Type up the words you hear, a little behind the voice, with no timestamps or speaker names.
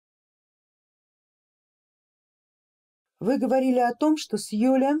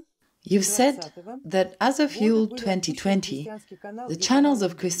You've said that as of Yule 2020, the channels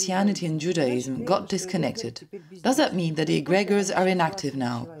of Christianity and Judaism got disconnected. Does that mean that the egregores are inactive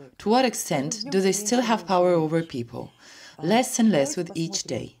now? To what extent do they still have power over people? Less and less with each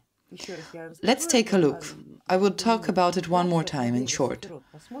day. Let's take a look. I will talk about it one more time in short.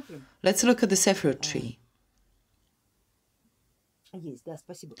 Let's look at the Sephirot tree.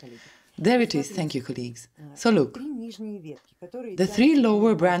 There it is, thank you, colleagues. So look, the three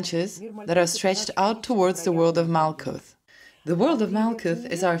lower branches that are stretched out towards the world of Malkuth. The world of Malkuth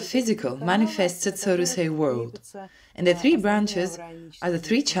is our physical, manifested, so to say, world. And the three branches are the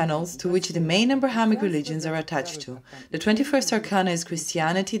three channels to which the main Abrahamic religions are attached to. The 21st arcana is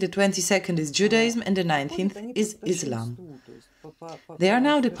Christianity, the 22nd is Judaism, and the 19th is Islam. They are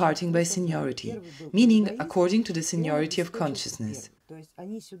now departing by seniority, meaning according to the seniority of consciousness.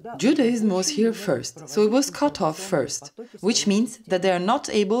 Judaism was here first, so it was cut off first, which means that they are not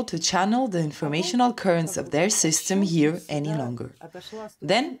able to channel the informational currents of their system here any longer.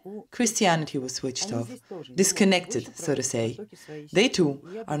 Then Christianity was switched off, disconnected, so to say. They too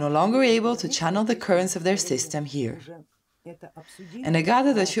are no longer able to channel the currents of their system here. And I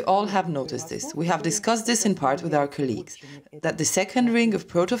gather that you all have noticed this. We have discussed this in part with our colleagues, that the second ring of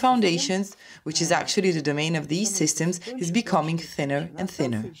proto-foundations, which is actually the domain of these systems, is becoming thinner and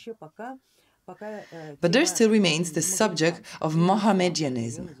thinner. But there still remains the subject of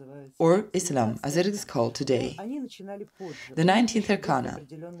Mohammedanism, or Islam, as it is called today. The 19th arcana.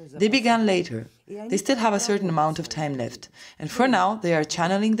 They began later. They still have a certain amount of time left, and for now they are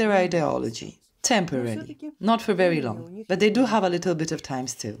channeling their ideology. Temporarily, not for very long, but they do have a little bit of time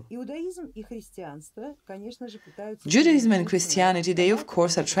still. Judaism and Christianity, they of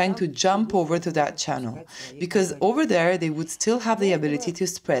course are trying to jump over to that channel, because over there they would still have the ability to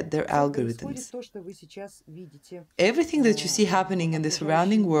spread their algorithms. Everything that you see happening in the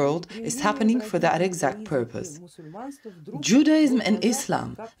surrounding world is happening for that exact purpose. Judaism and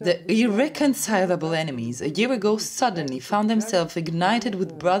Islam, the irreconcilable enemies, a year ago suddenly found themselves ignited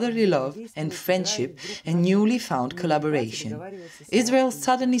with brotherly love and friendship and newly found collaboration. Israel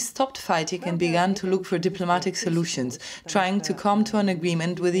suddenly stopped fighting and began to look for diplomatic solutions, trying to come to an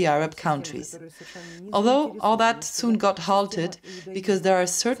agreement with the Arab countries. Although all that soon got halted, because there are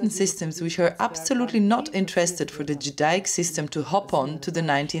certain systems which are absolutely not interested for the Judaic system to hop on to the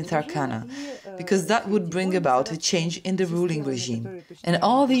 19th arcana, because that would bring about a change in the ruling regime. And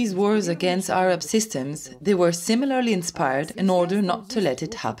all these wars against Arab systems, they were similarly inspired in order not to let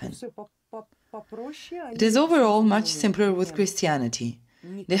it happen. It is overall much simpler with Christianity.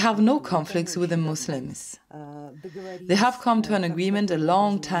 They have no conflicts with the Muslims. They have come to an agreement a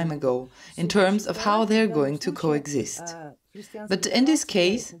long time ago in terms of how they are going to coexist. But in this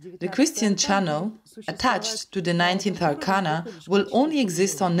case, the Christian channel, attached to the 19th arcana, will only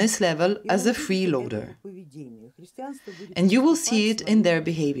exist on this level as a freeloader. And you will see it in their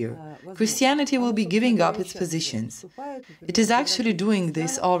behavior. Christianity will be giving up its positions. It is actually doing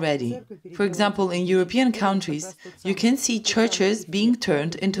this already. For example, in European countries, you can see churches being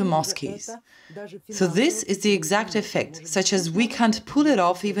turned into mosques. So this is the exact effect, such as we can't pull it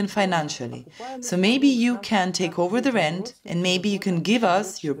off even financially. So maybe you can take over the rent, and maybe you can give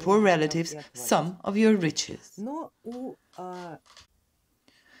us, your poor relatives, some of your riches.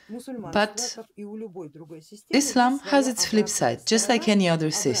 But Islam has its flip side, just like any other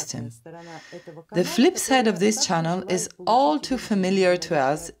system. The flip side of this channel is all too familiar to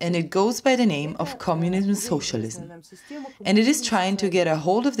us, and it goes by the name of communism socialism. And it is trying to get a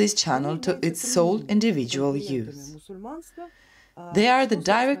hold of this channel to its sole individual use. They are the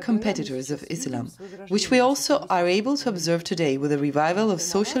direct competitors of Islam, which we also are able to observe today with the revival of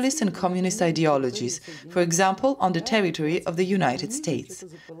socialist and communist ideologies, for example, on the territory of the United States.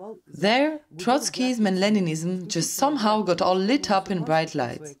 There, Trotskyism and Leninism just somehow got all lit up in bright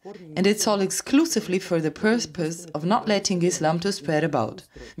lights, and it's all exclusively for the purpose of not letting Islam to spread about,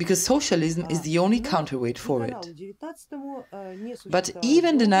 because socialism is the only counterweight for it. But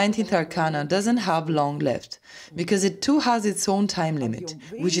even the 19th arcana doesn't have long left, because it too has its own time limit,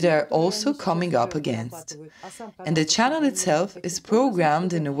 which they are also coming up against. And the channel itself is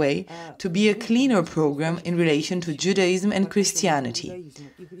programmed in a way to be a cleaner program in relation to Judaism and Christianity,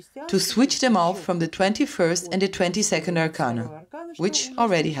 to switch them off from the 21st and the 22nd arcana, which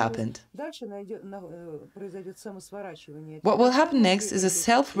already happened. What will happen next is a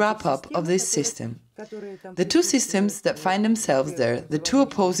self-wrap-up of this system. The two systems that find themselves there, the two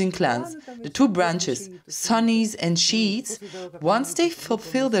opposing clans, the two branches, Sunnis and Shiites, once they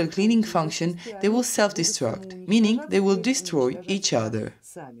fulfill their cleaning function, they will self-destruct, meaning they will destroy each other.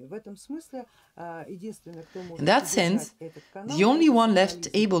 In that sense, the only one left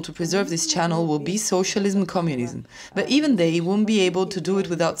able to preserve this channel will be socialism, communism, but even they won't be able to do it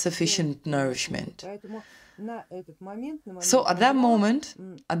without sufficient nourishment. So at that moment,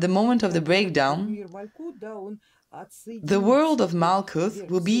 at the moment of the breakdown, the world of Malkuth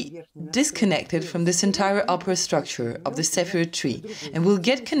will be disconnected from this entire upper structure of the Sephirot tree and will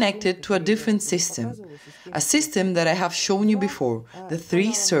get connected to a different system, a system that I have shown you before, the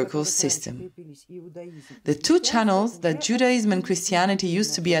three circles system. The two channels that Judaism and Christianity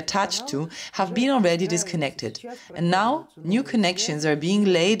used to be attached to have been already disconnected, and now new connections are being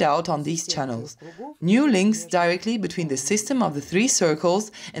laid out on these channels, new links directly between the system of the three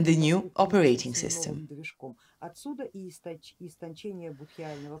circles and the new operating system.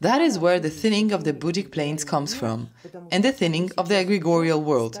 That is where the thinning of the Buddhic planes comes from, and the thinning of the egregorial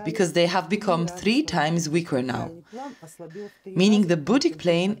world, because they have become 3 times weaker now. Meaning the Buddhic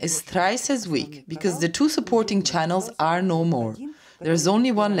plane is thrice as weak, because the 2 supporting channels are no more. There is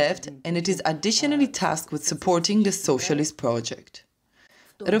only one left, and it is additionally tasked with supporting the socialist project.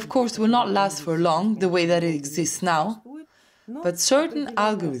 It of course will not last for long the way that it exists now, but certain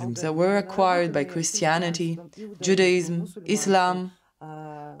algorithms that were acquired by Christianity, Judaism, Islam,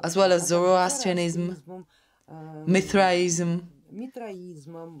 as well as Zoroastrianism, Mithraism,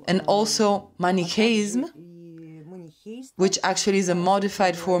 and also Manichaeism, which actually is a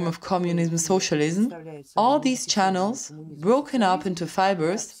modified form of communism, socialism, all these channels, broken up into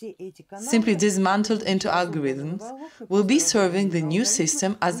fibers, simply dismantled into algorithms, will be serving the new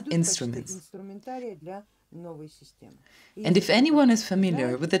system as instruments. And if anyone is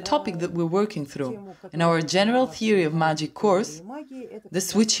familiar with the topic that we're working through in our general theory of magic course, the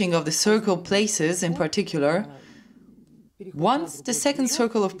switching of the circle places in particular, once the second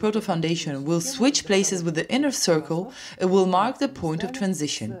circle of proto-foundation will switch places with the inner circle, it will mark the point of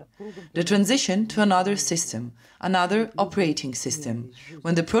transition, the transition to another system, another operating system,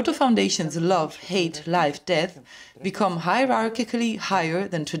 when the proto-foundation's love, hate, life, death become hierarchically higher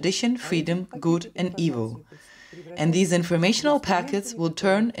than tradition, freedom, good and evil. And these informational packets will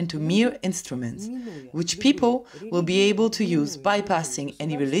turn into mere instruments, which people will be able to use bypassing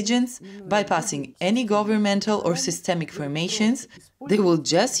any religions, bypassing any governmental or systemic formations. They will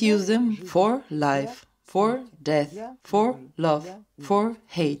just use them for life, for death, for love, for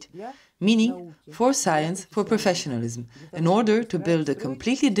hate, meaning for science, for professionalism, in order to build a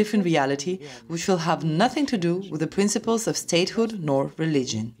completely different reality which will have nothing to do with the principles of statehood nor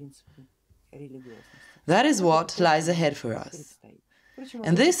religion. That is what lies ahead for us.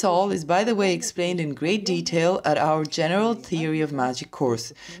 And this all is, by the way, explained in great detail at our General Theory of Magic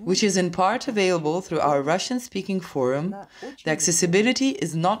course, which is in part available through our Russian-speaking forum. The accessibility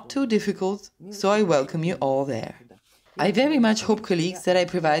is not too difficult, so I welcome you all there. I very much hope, colleagues, that I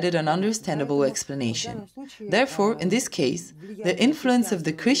provided an understandable explanation. Therefore, in this case, the influence of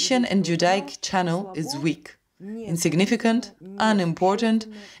the Christian and Judaic channel is weak, insignificant, unimportant,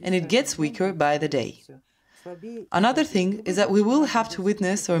 and it gets weaker by the day. Another thing is that we will have to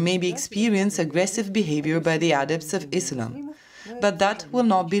witness or maybe experience aggressive behavior by the adepts of Islam, but that will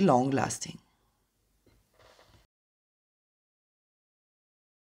not be long-lasting.